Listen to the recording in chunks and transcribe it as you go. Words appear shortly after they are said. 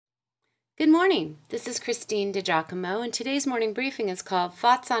Good morning. This is Christine DiGiacomo, and today's morning briefing is called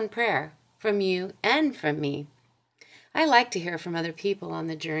Thoughts on Prayer from You and from Me. I like to hear from other people on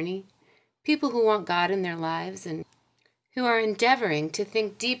the journey, people who want God in their lives and who are endeavoring to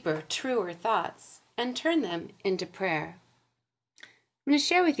think deeper, truer thoughts and turn them into prayer. I'm going to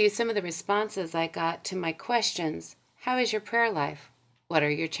share with you some of the responses I got to my questions. How is your prayer life? What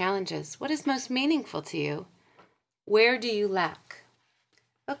are your challenges? What is most meaningful to you? Where do you lack?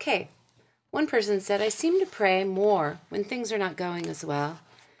 Okay. One person said, I seem to pray more when things are not going as well.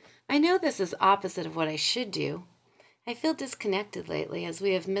 I know this is opposite of what I should do. I feel disconnected lately as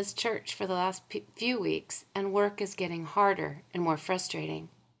we have missed church for the last few weeks and work is getting harder and more frustrating.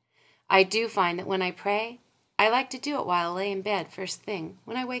 I do find that when I pray, I like to do it while I lay in bed first thing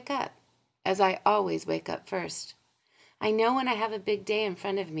when I wake up, as I always wake up first. I know when I have a big day in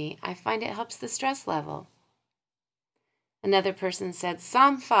front of me, I find it helps the stress level. Another person said,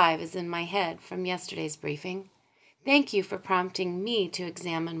 Psalm 5 is in my head from yesterday's briefing. Thank you for prompting me to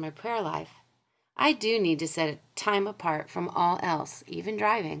examine my prayer life. I do need to set a time apart from all else, even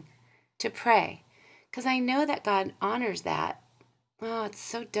driving, to pray, because I know that God honors that. Oh, it's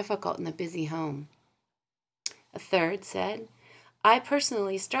so difficult in the busy home. A third said, I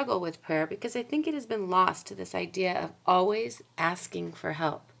personally struggle with prayer because I think it has been lost to this idea of always asking for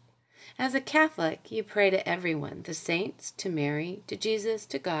help. As a Catholic, you pray to everyone, the saints, to Mary, to Jesus,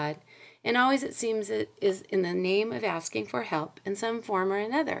 to God, and always it seems it is in the name of asking for help in some form or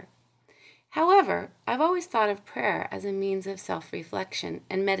another. However, I've always thought of prayer as a means of self-reflection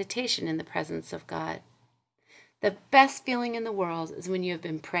and meditation in the presence of God. The best feeling in the world is when you have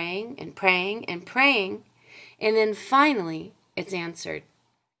been praying and praying and praying, and then finally it's answered.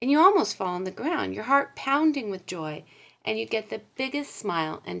 And you almost fall on the ground, your heart pounding with joy, and you get the biggest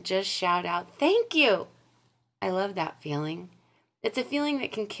smile and just shout out, thank you. I love that feeling. It's a feeling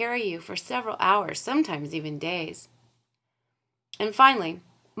that can carry you for several hours, sometimes even days. And finally,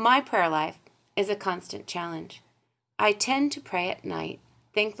 my prayer life is a constant challenge. I tend to pray at night,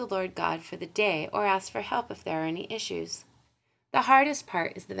 thank the Lord God for the day, or ask for help if there are any issues. The hardest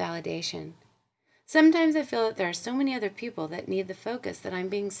part is the validation. Sometimes I feel that there are so many other people that need the focus that I'm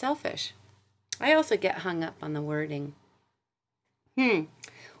being selfish. I also get hung up on the wording.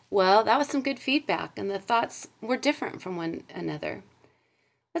 Well, that was some good feedback, and the thoughts were different from one another.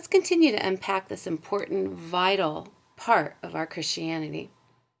 Let's continue to unpack this important, vital part of our Christianity.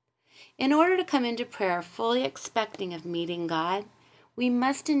 In order to come into prayer fully expecting of meeting God, we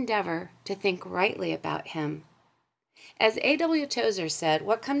must endeavor to think rightly about Him. As A.W. Tozer said,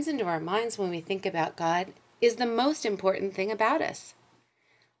 what comes into our minds when we think about God is the most important thing about us.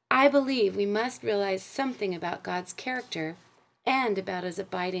 I believe we must realize something about God's character and about His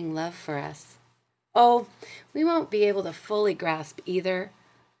abiding love for us. Oh, we won't be able to fully grasp either,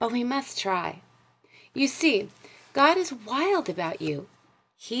 but we must try. You see, God is wild about you.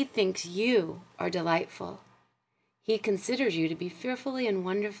 He thinks you are delightful. He considers you to be fearfully and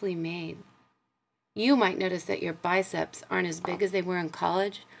wonderfully made. You might notice that your biceps aren't as big as they were in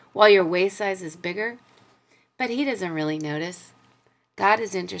college, while your waist size is bigger, but He doesn't really notice. God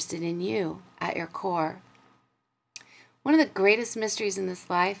is interested in you at your core. One of the greatest mysteries in this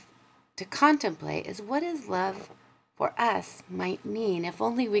life to contemplate is what His love for us might mean if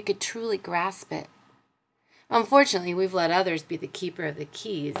only we could truly grasp it. Unfortunately, we've let others be the keeper of the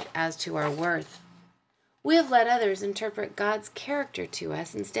keys as to our worth. We have let others interpret God's character to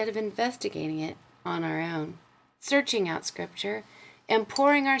us instead of investigating it on our own, searching out Scripture, and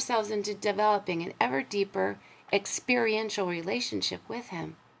pouring ourselves into developing an ever deeper experiential relationship with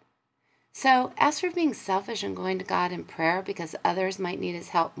Him. So, as for being selfish and going to God in prayer because others might need His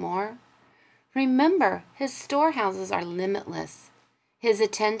help more, remember His storehouses are limitless, His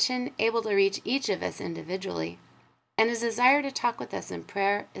attention able to reach each of us individually, and His desire to talk with us in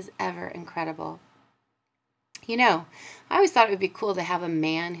prayer is ever incredible. You know, I always thought it would be cool to have a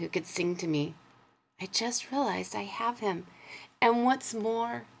man who could sing to me. I just realized I have him, and what's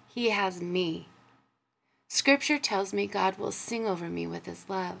more, he has me. Scripture tells me God will sing over me with His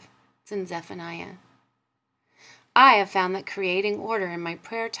love. It's in Zephaniah. I have found that creating order in my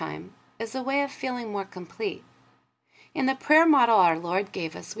prayer time is a way of feeling more complete. In the prayer model our Lord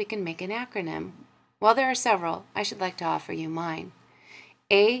gave us, we can make an acronym. While there are several, I should like to offer you mine.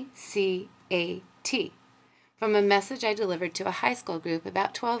 ACAT, from a message I delivered to a high school group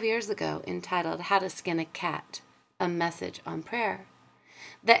about 12 years ago entitled How to Skin a Cat, a message on prayer.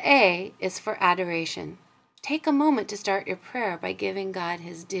 The A is for adoration. Take a moment to start your prayer by giving God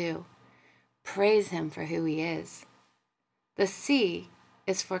His due. Praise Him for who He is. The C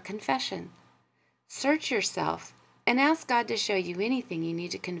is for confession. Search yourself and ask God to show you anything you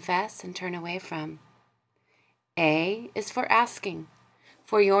need to confess and turn away from. A is for asking,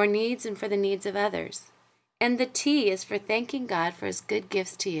 for your needs and for the needs of others. And the T is for thanking God for His good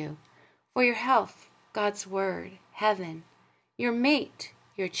gifts to you, for your health, God's Word, heaven, your mate,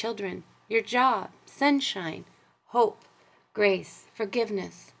 your children, your job, sunshine, hope, grace,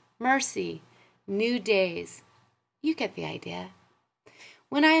 forgiveness, mercy, new days. You get the idea.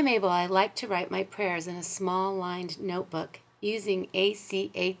 When I am able, I like to write my prayers in a small lined notebook using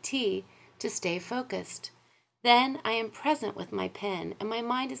ACAT to stay focused. Then I am present with my pen and my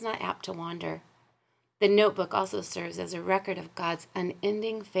mind is not apt to wander. The notebook also serves as a record of God's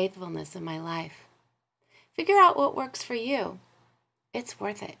unending faithfulness in my life. Figure out what works for you. It's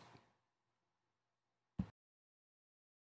worth it.